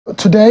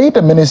Today,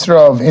 the Minister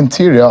of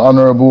Interior,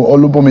 Honorable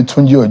Olubunmi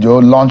Tunji-Ojo,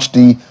 launched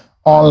the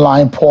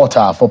online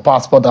portal for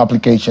passport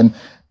application.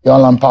 The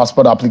online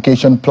passport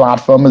application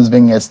platform is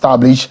being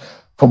established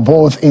for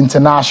both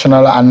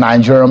international and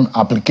Nigerian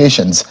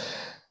applications.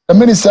 The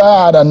minister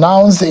had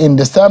announced in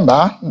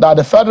December that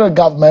the federal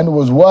government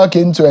was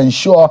working to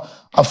ensure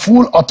a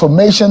full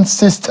automation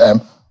system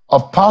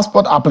of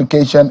passport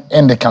application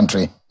in the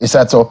country. He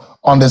said so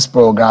on this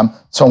program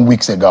some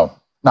weeks ago.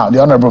 Now,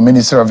 the Honorable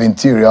Minister of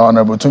Interior,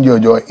 Honorable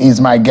Tunji-Ojo,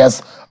 is my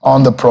guest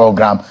on the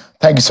program.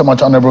 Thank you so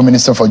much, Honorable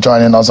Minister, for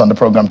joining us on the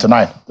program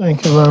tonight.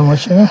 Thank you very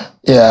much.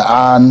 Yeah,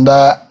 and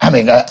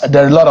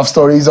there are a lot of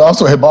stories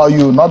also about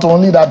you. Not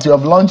only that you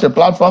have launched a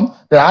platform,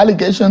 there are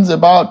allegations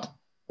about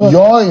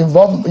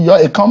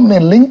a company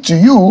linked to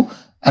you,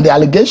 and the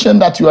allegation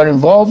that you are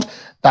involved,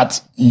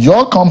 that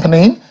your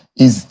company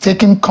is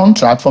taking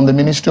contract from the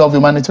Ministry of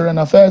Humanitarian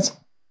Affairs.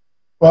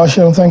 Well,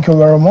 Sean, thank you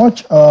very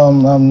much.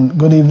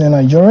 Good evening,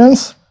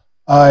 Nigerians.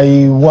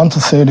 I want to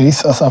say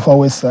this, as I've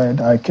always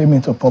said, I came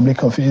into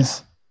public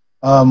office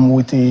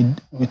with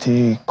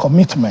a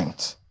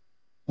commitment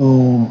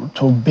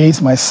to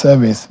base my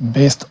service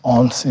based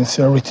on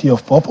sincerity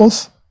of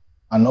purpose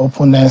and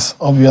openness,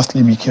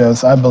 obviously,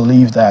 because I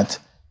believe that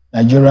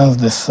Nigerians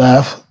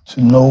deserve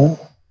to know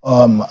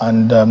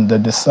and they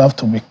deserve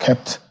to be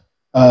kept.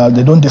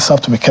 They don't deserve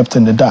to be kept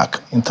in the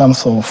dark in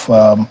terms of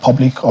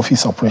public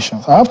office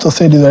operations. I have to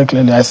say this very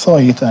clearly. I saw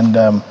it,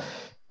 and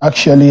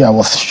actually I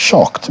was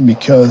shocked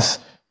because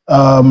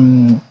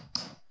the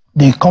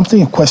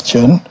company in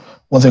question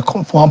was a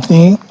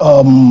company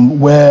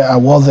where I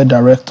was a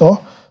director,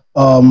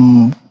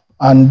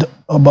 and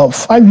about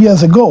 5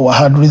 years ago, I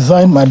had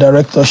resigned my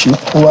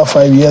directorship over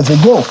 5 years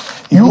ago.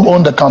 You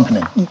own the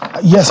company?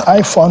 Yes,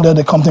 I founded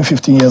the company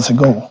 15 years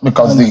ago.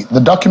 Because the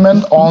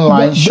document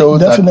online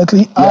shows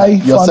definitely that I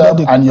yourself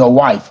and your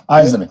wife,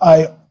 isn't it?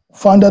 I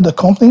founded the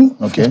company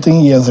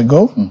 15 years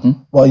ago.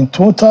 But in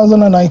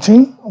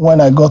 2019,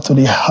 when I got to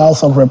the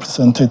House of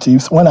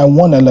Representatives, when I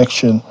won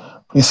election,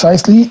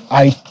 precisely,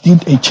 I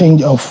did a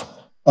change of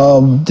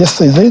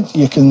this is it.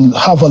 You can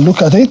have a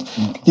look at it.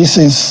 This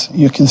is,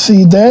 you can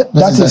see there.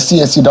 That is a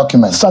CSC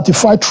document.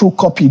 Certified true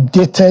copy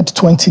dated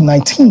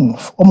 2019,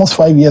 almost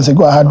 5 years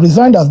ago. I had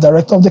resigned as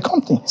director of the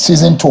company.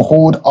 Ceasing to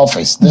hold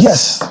office.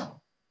 Yes.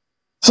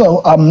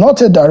 So I'm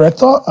not a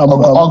director.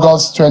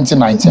 August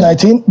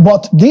 2019.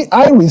 But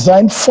I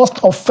resigned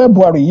 1st of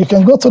February. You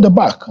can go to the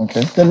back.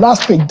 Okay. The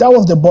last page, that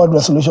was the board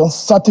resolution,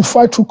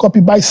 certified true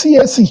copy by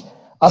CSC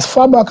as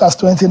far back as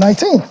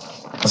 2019.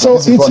 So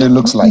this is what it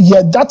looks like.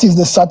 Yeah, that is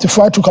the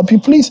certified true copy.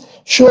 Please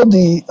show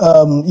the,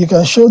 you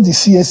can show the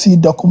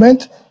CSC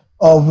document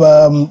of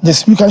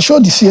this. You can show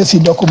the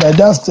CSC document.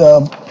 That's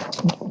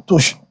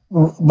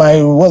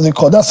what's it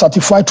called? That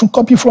certified true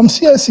copy from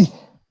CSC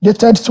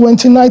dated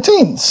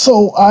 2019.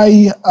 So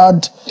I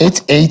had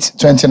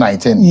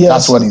 8/8/2019. Yes,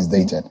 that's what is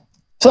dated.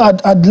 So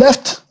I'd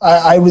left.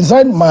 I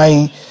resigned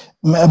my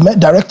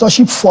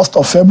directorship 1st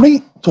of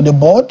February to the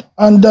board,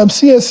 and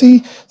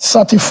CSC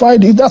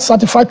certified it. That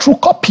certified true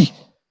copy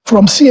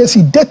from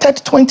CSC dated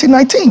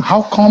 2019.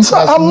 How come? So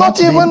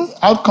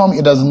how come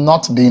it has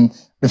not been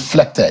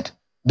reflected?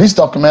 This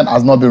document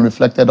has not been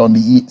reflected on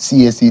the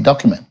CSC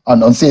document, on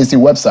CSC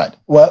website.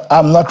 Well,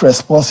 I'm not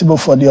responsible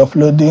for the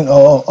uploading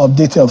or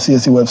updating of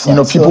CSC website. You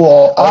know, people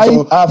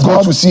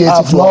go to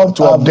CSC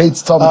to update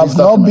stuff. I've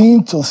not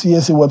been to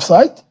CSC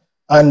website,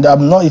 and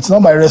it's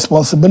not my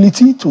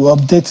responsibility to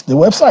update the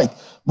website.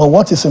 But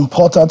what is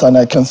important, and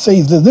I can say,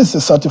 is that this is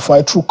a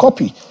certified true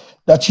copy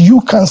that you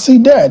can see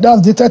there.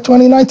 That's dated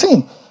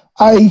 2019.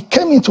 I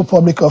came into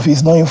public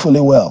office knowing fully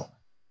well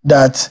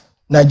that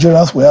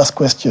Nigerians will ask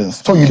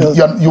questions. So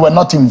you were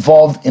not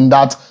involved in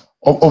that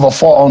over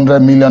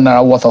 400 million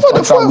naira worth of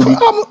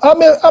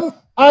contract?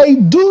 I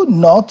do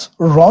not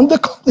run the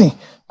company.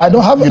 I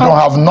don't have. You don't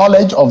have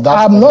knowledge of that.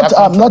 I'm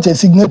not a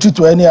signatory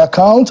to any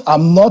account.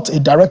 I'm not a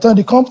director of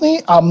the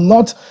company. I'm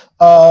not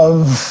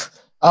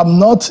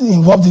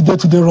involved in the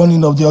day-to-day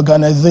running of the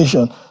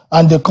organization.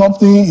 And the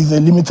company is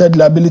a limited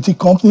liability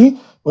company,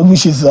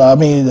 which is, a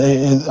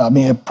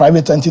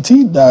private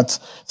entity.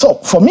 So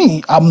for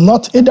me, I'm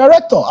not a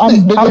director.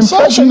 The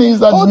impression is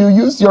that you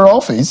used your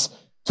office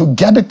to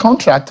get a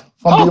contract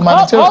from the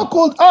humanitarian. How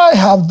could I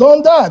have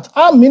done that?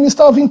 I'm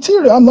Minister of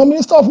Interior. I'm not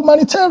Minister of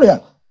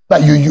Humanitarian.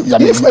 That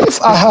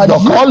if I had your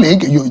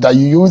colleague, that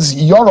you use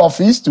your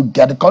office to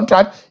get a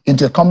contract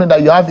into a company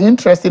that you have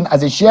interest in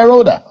as a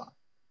shareholder.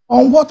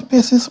 On what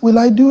basis will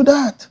I do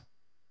that?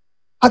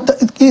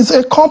 Is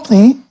a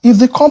company, is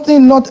the company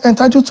not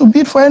entitled to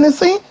bid for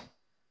anything?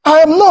 I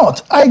am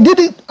not. I did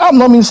it. I'm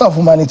not Minister of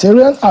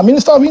Humanitarian. I'm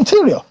Minister of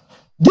Interior.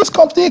 This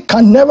company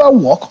can never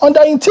work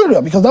under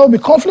Interior because that would be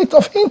conflict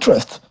of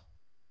interest.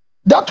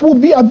 That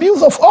would be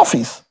abuse of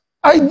office.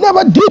 I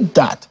never did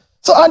that.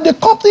 So, and the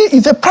company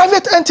is a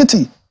private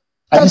entity.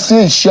 And you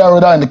still a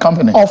shareholder in the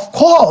company? Of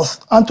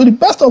course. And to the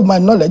best of my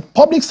knowledge,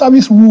 public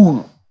service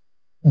rule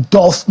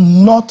does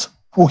not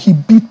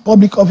prohibit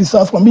public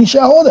officers from being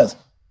shareholders.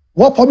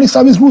 What public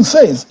service rule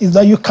says is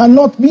that you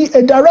cannot be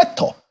a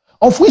director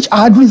of which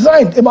I had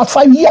resigned about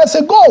 5 years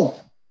ago.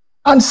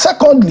 And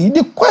secondly,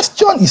 the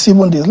question is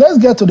even this. Let's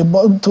get to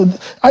the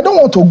I don't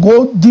want to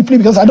go deeply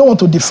because I don't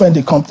want to defend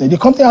the company. The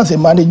company has a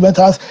management,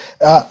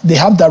 they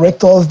have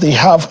directors, they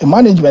have a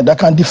management that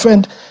can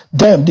defend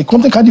them. The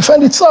company can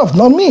defend itself,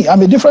 not me.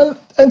 I'm a different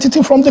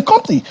entity from the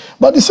company.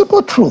 But the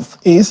simple truth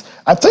is,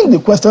 I think the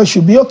question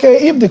should be,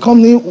 okay, if the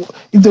company,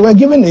 if they were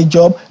given a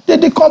job,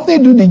 did the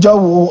company do the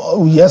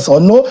job, yes or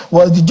no?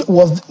 Was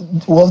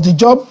the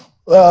job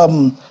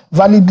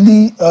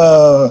validly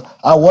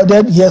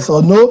awarded, yes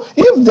or no?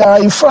 If there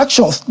are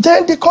infractions,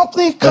 then the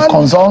company can... The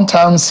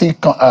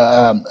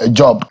consultancy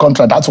job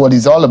contract, that's what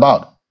it's all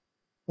about.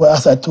 Well,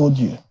 as I told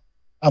you,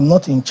 I'm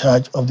not in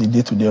charge of the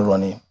day-to-day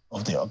running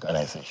of the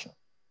organization.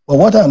 But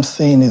what I'm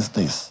saying is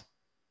this.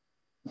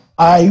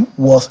 I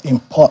was in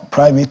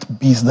private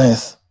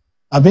business.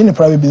 I've been in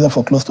private business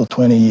for close to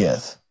 20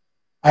 years.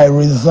 I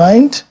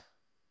resigned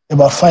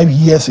about 5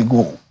 years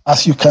ago,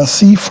 as you can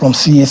see from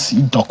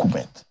CAC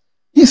document.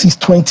 This is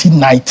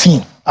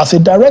 2019. As a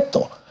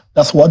director,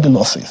 that's what the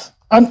law says.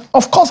 And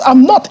of course,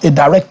 I'm not a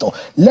director.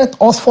 Let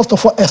us first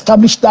of all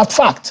establish that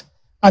fact.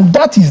 And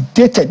that is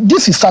dated.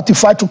 This is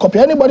certified to copy.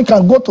 Anybody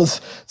can go to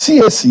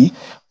CAC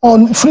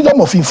on freedom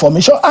of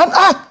information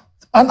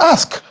and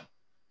ask.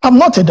 I'm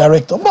not a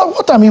director. But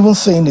what I'm even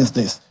saying is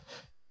this.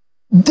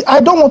 I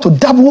don't want to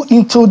dabble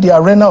into the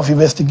arena of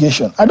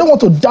investigation. I don't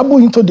want to dabble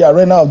into the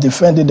arena of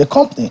defending the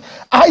company.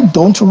 I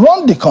don't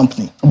run the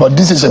company. But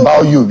this is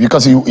about you,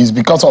 because it's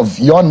because of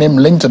your name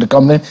linked to the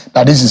company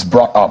that this is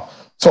brought up.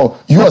 So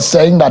you are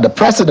saying that the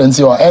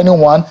presidency or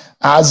anyone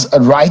has a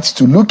right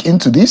to look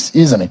into this,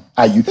 isn't it?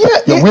 Are you? Yeah,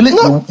 you're willing,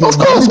 of course,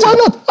 why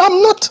not?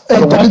 I'm not.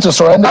 You're willing to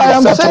surrender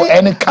yourself to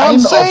any kind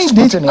of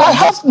scrutiny? I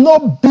have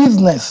no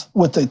business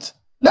with it.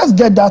 Let's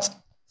get that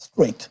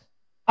straight.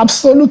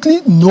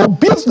 Absolutely no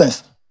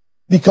business.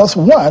 Because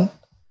one,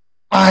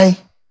 I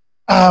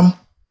am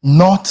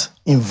not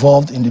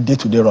involved in the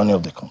day-to-day running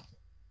of the company.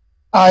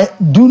 I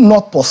do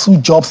not pursue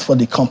jobs for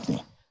the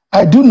company.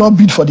 I do not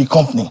bid for the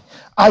company.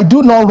 I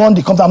do not run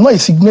the company. I'm not a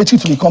signatory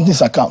to the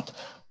company's account.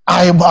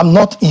 I am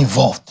not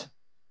involved.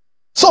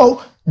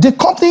 So the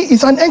company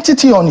is an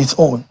entity on its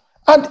own.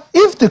 And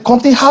if the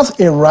company has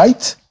a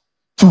right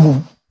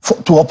to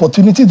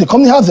opportunities, the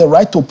company has a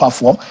right to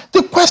perform,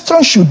 the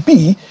question should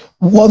be,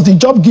 was the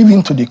job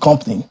given to the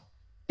company?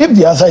 If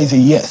the answer is a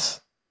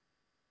yes,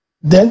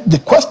 then the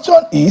question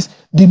is,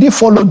 did they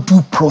follow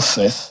due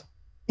process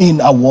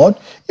in award?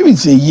 If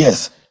it's a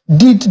yes,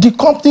 did the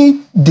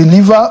company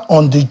deliver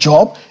on the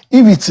job?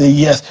 If it's a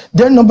yes,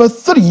 then number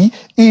three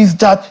is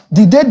that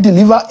did they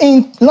deliver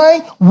in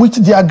line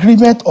with the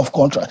agreement of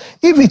contract?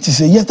 If it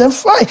is a yes, then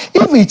fine.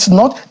 If it's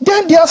not,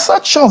 then there are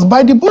sanctions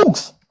by the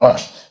books. All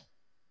right.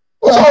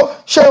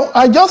 So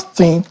I just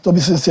think, to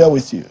be sincere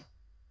with you,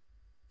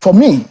 for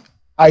me,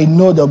 I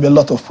know there'll be a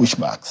lot of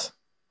pushbacks.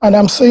 And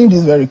I'm saying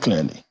this very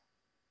clearly.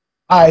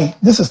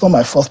 This is not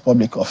my first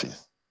public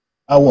office.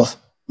 I was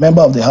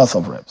member of the House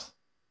of Reps.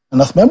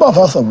 And as member of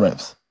House of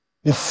Reps,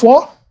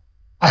 before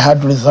I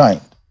had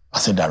resigned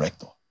as a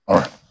director. All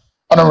right.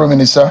 Honorable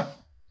Minister,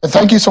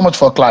 thank you so much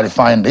for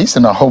clarifying this,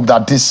 and I hope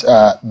that this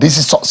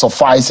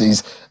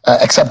suffices,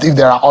 except if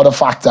there are other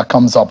facts that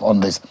comes up on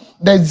this.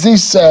 There's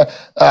this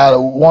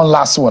one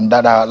last one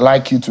that I'd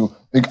like you to,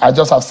 I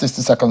just have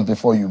 60 seconds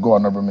before you go,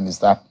 Honorable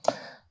Minister.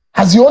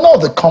 As the owner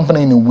of the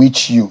company in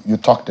which you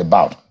talked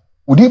about,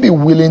 would you be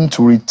willing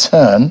to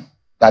return,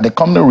 that the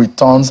company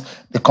returns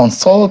the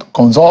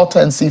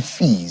consultancy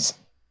fees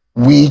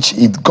which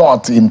it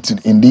got in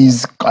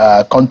this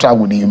contract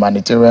with the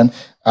humanitarian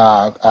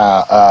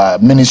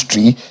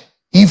ministry,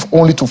 if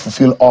only to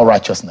fulfill all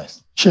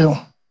righteousness? Chill.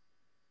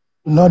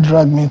 Do not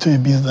drag me into a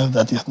business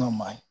that is not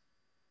mine.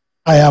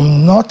 I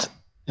am not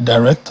the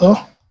director.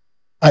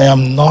 I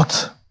am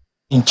not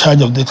in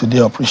charge of day-to-day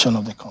operation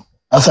of the company.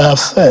 As I have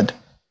said,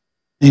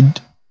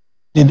 did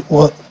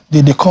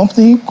the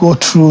company go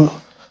through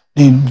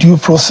the due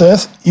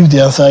process? If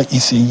the answer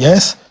is a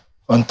yes,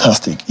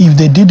 fantastic. If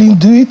they didn't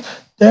do it,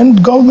 then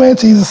government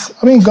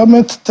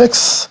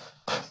takes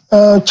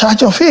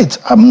charge of it.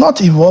 I'm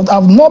not involved.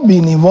 I've not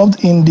been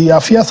involved in the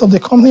affairs of the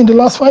company in the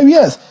last 5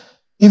 years.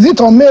 Is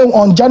it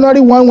on January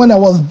 1 when I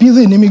was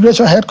busy in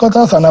immigration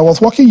headquarters and I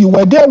was working? You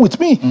were there with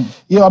me.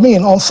 You know what I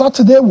mean? On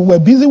Saturday, we were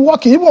busy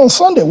working. Even on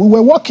Sunday, we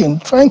were working,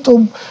 trying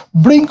to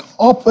bring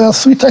up a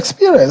sweet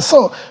experience.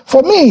 So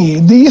for me,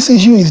 this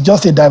issue is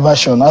just a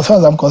diversion. As far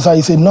as I'm concerned,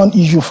 it's a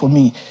non-issue for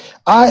me.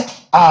 I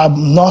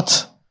am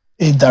not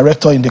a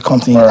director in the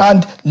company. Right.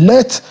 And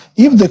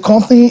if the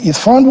company is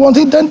found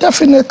wanting, then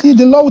definitely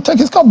the law will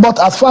take its course. But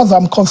as far as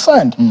I'm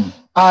concerned,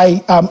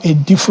 I am a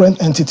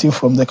different entity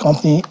from the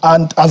company.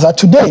 And as of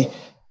today,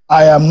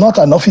 I am not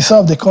an officer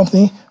of the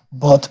company,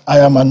 but I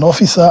am an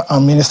officer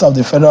and minister of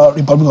the Federal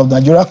Republic of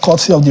Nigeria,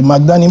 courtesy of the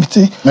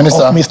magnanimity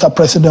of Mr.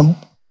 President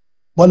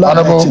Bola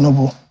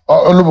Tinubu.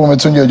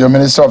 Olubumitunji, your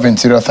Minister of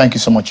Interior, thank you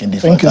so much indeed.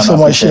 Thank you so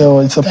much.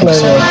 It's a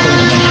pleasure.